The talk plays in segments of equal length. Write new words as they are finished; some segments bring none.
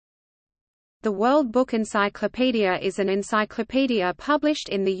The World Book Encyclopedia is an encyclopedia published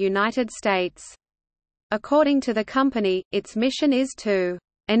in the United States. According to the company, its mission is to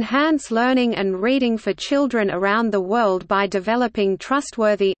enhance learning and reading for children around the world by developing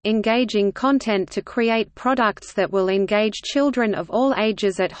trustworthy, engaging content to create products that will engage children of all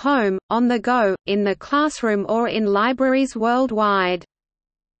ages at home, on the go, in the classroom or in libraries worldwide.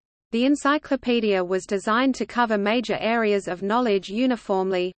 The encyclopedia was designed to cover major areas of knowledge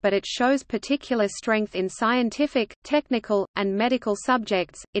uniformly, but it shows particular strength in scientific, technical, and medical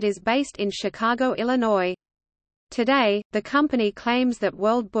subjects. It is based in Chicago, Illinois. Today, the company claims that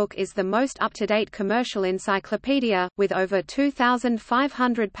World Book is the most up-to-date commercial encyclopedia, with over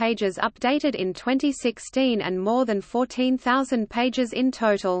 2,500 pages updated in 2016 and more than 14,000 pages in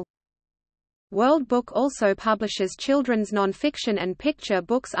total. World Book also publishes children's non-fiction and picture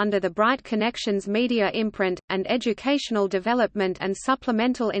books under the Bright Connections media imprint, and educational development and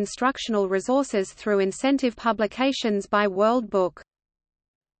supplemental instructional resources through incentive publications by World Book.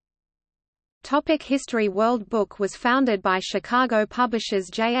 History. World Book was founded by Chicago publishers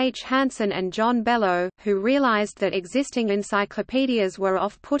J. H. Hansen and John Bellow, who realized that existing encyclopedias were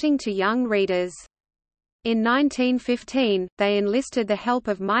off-putting to young readers. In 1915, they enlisted the help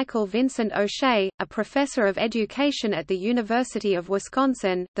of Michael Vincent O'Shea, a professor of education at the University of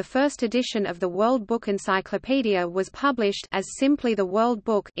Wisconsin. The first edition of the World Book Encyclopedia was published as simply the World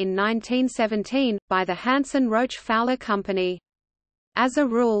Book in 1917, by the Hansen-Roach Fowler Company. As a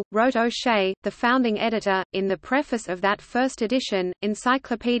rule, wrote O'Shea, the founding editor, in the preface of that first edition,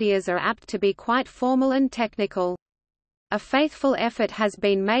 encyclopedias are apt to be quite formal and technical. A faithful effort has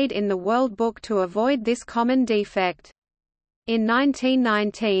been made in the World Book to avoid this common defect. In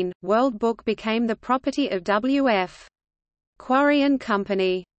 1919, World Book became the property of W.F. Quarry and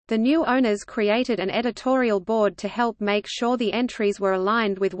Company. The new owners created an editorial board to help make sure the entries were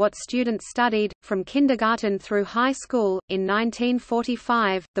aligned with what students studied, from kindergarten through high school. In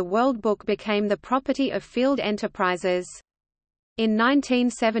 1945, the World Book became the property of Field Enterprises. In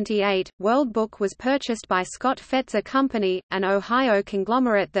 1978, World Book was purchased by Scott Fetzer Company, an Ohio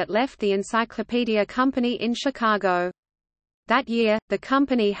conglomerate that left the Encyclopedia Company in Chicago. That year, the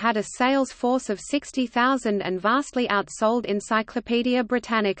company had a sales force of 60,000 and vastly outsold Encyclopaedia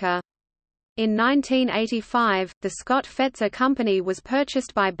Britannica. In 1985, the Scott Fetzer Company was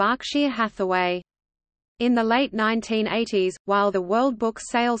purchased by Berkshire Hathaway. In the late 1980s, while the World Book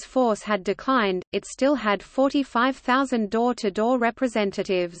sales force had declined, it still had 45,000 door-to-door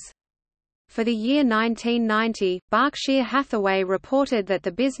representatives. For the year 1990, Berkshire Hathaway reported that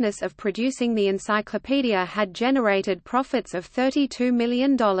the business of producing the encyclopedia had generated profits of $32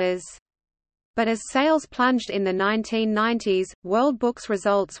 million. But as sales plunged in the 1990s, World Book's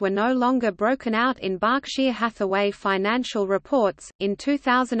results were no longer broken out in Berkshire Hathaway financial reports. In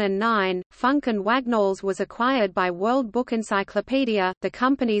 2009, Funk and Wagnalls was acquired by World Book Encyclopedia. The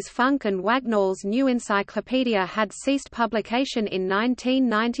company's Funk and Wagnalls New Encyclopedia had ceased publication in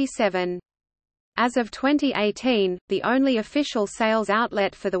 1997. As of 2018, the only official sales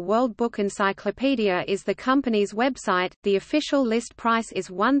outlet for the World Book Encyclopedia is the company's website. The official list price is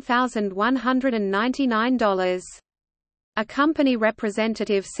 $1,199. A company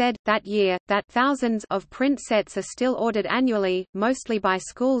representative said, that year, that thousands of print sets are still ordered annually, mostly by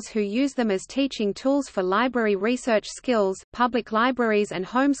schools who use them as teaching tools for library research skills. Public libraries and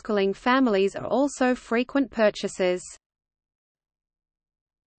homeschooling families are also frequent purchasers.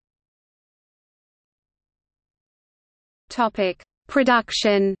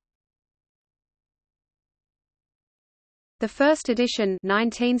 Production. The first edition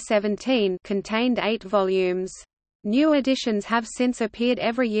 1917 contained 8 volumes. New editions have since appeared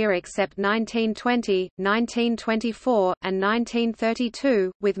every year except 1920, 1924, and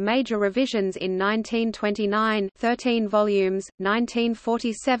 1932, with major revisions in 1929 13 volumes,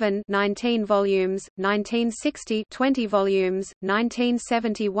 1947 19 volumes, 1960 20 volumes,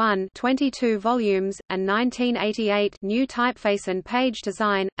 1971 22 volumes, and 1988 new typeface and page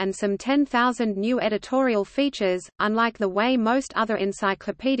design, and some 10,000 new editorial features. Unlike the way most other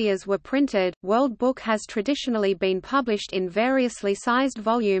encyclopedias were printed, World Book has traditionally been published in variously sized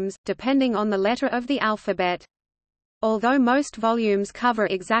volumes, depending on the letter of the alphabet. Although most volumes cover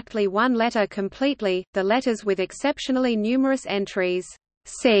exactly one letter completely, the letters with exceptionally numerous entries,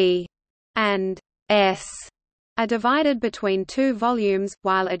 C and S, are divided between 2 volumes,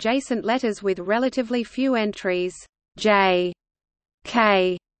 while adjacent letters with relatively few entries, J,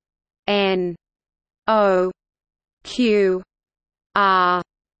 K, N, O, Q, R,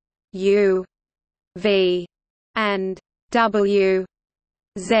 U, V, and W,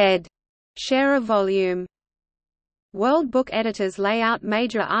 Z share a volume. World Book editors lay out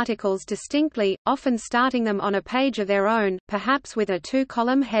major articles distinctly, often starting them on a page of their own, perhaps with a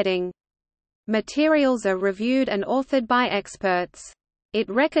two-column heading. Materials are reviewed and authored by experts. It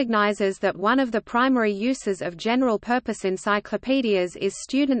recognizes that one of the primary uses of general-purpose encyclopedias is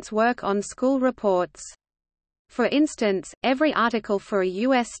students' work on school reports. For instance, every article for a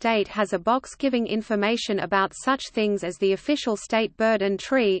U.S. state has a box giving information about such things as the official state bird and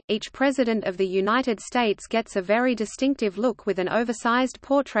tree. Each president of the United States gets a very distinctive look with an oversized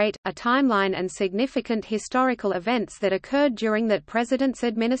portrait, a timeline, and significant historical events that occurred during that president's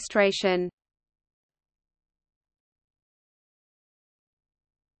administration.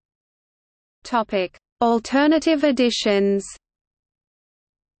 Topic: Alternative editions.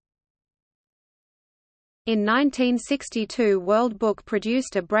 In 1962 World Book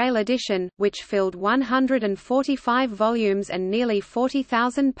produced a Braille edition, which filled 145 volumes and nearly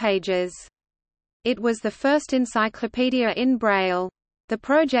 40,000 pages. It was the first encyclopedia in Braille. The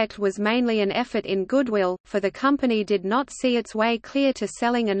project was mainly an effort in goodwill, for the company did not see its way clear to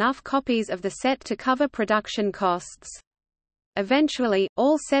selling enough copies of the set to cover production costs. Eventually,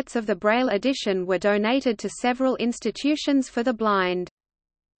 all sets of the Braille edition were donated to several institutions for the blind.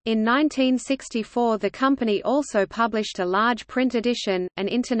 In 1964 the company also published a large print edition. An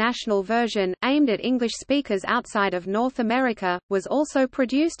international version, aimed at English speakers outside of North America, was also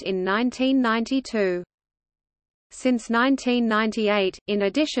produced in 1992. Since 1998, in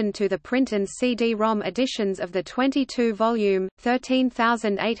addition to the print and CD-ROM editions of the 22-volume,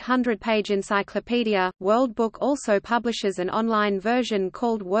 13,800-page encyclopedia, World Book also publishes an online version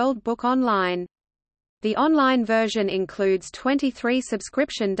called World Book Online. The online version includes 23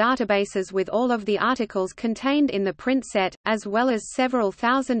 subscription databases with all of the articles contained in the print set, as well as several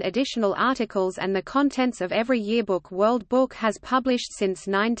thousand additional articles and the contents of every yearbook World Book has published since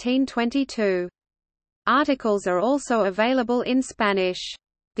 1922. Articles are also available in Spanish.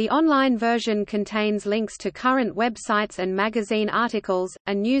 The online version contains links to current websites and magazine articles,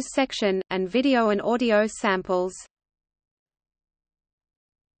 a news section, and video and audio samples.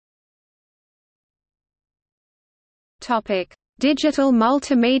 Topic: Digital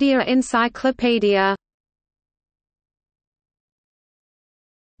Multimedia Encyclopedia.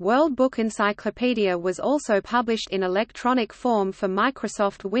 World Book Encyclopedia was also published in electronic form for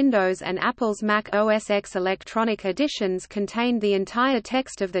Microsoft Windows and Apple's Mac OS X. Electronic editions contained the entire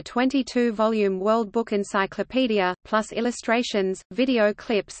text of the 22-volume World Book Encyclopedia, plus illustrations, video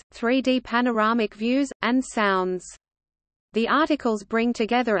clips, 3D panoramic views, and sounds. The articles bring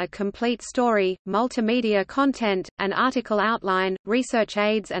together a complete story, multimedia content, an article outline, research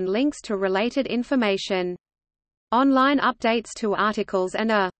aids and links to related information. Online updates to articles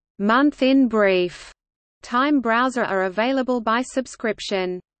and a month in brief time browser are available by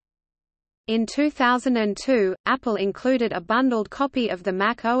subscription. In 2002, Apple included a bundled copy of the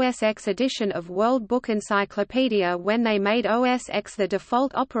Mac OS X edition of World Book Encyclopedia when they made OS X the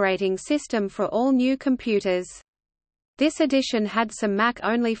default operating system for all new computers. This edition had some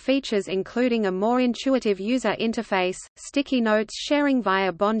Mac-only features including a more intuitive user interface, sticky notes sharing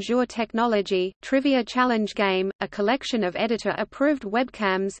via Bonjour technology, trivia challenge game, a collection of editor-approved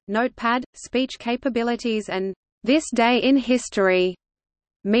webcams, notepad, speech capabilities and This Day in History,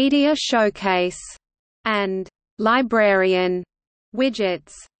 Media Showcase, and Librarian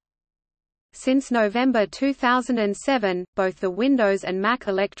widgets. Since November 2007, both the Windows and Mac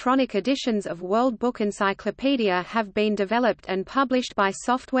electronic editions of World Book Encyclopedia have been developed and published by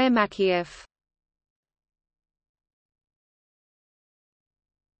Software Mackieff.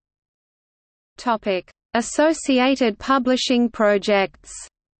 Topic: Associated publishing projects.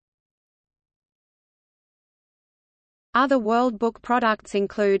 Other World Book products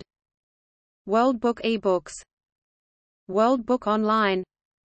include World Book eBooks, World Book Online,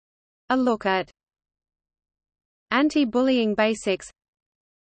 A Look at Anti-Bullying Basics,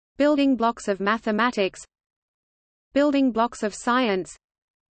 Building Blocks of Mathematics, Building Blocks of Science,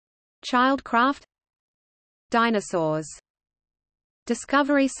 Childcraft, Dinosaurs,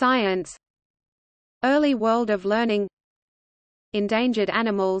 Discovery Science, Early World of Learning, Endangered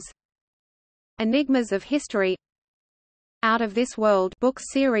Animals, Enigmas of History, Out of This World book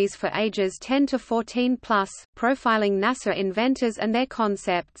series for ages 10 to 14+, profiling NASA inventors and their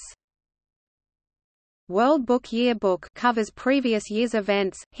concepts. World Book Yearbook covers previous year's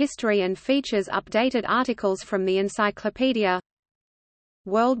events, history and features updated articles from the encyclopedia.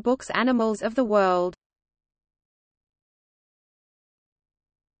 World Book's Animals of the World.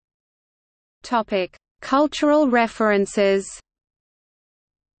 Topic: Cultural references.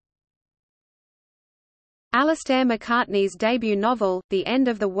 Alistair McCartney's debut novel, The End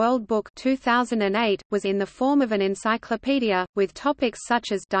of the World Book 2008, was in the form of an encyclopedia, with topics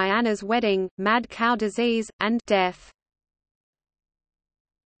such as Diana's wedding, mad cow disease, and death.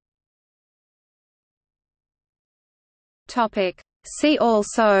 See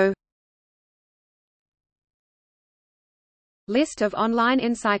also: List of online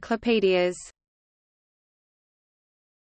encyclopedias.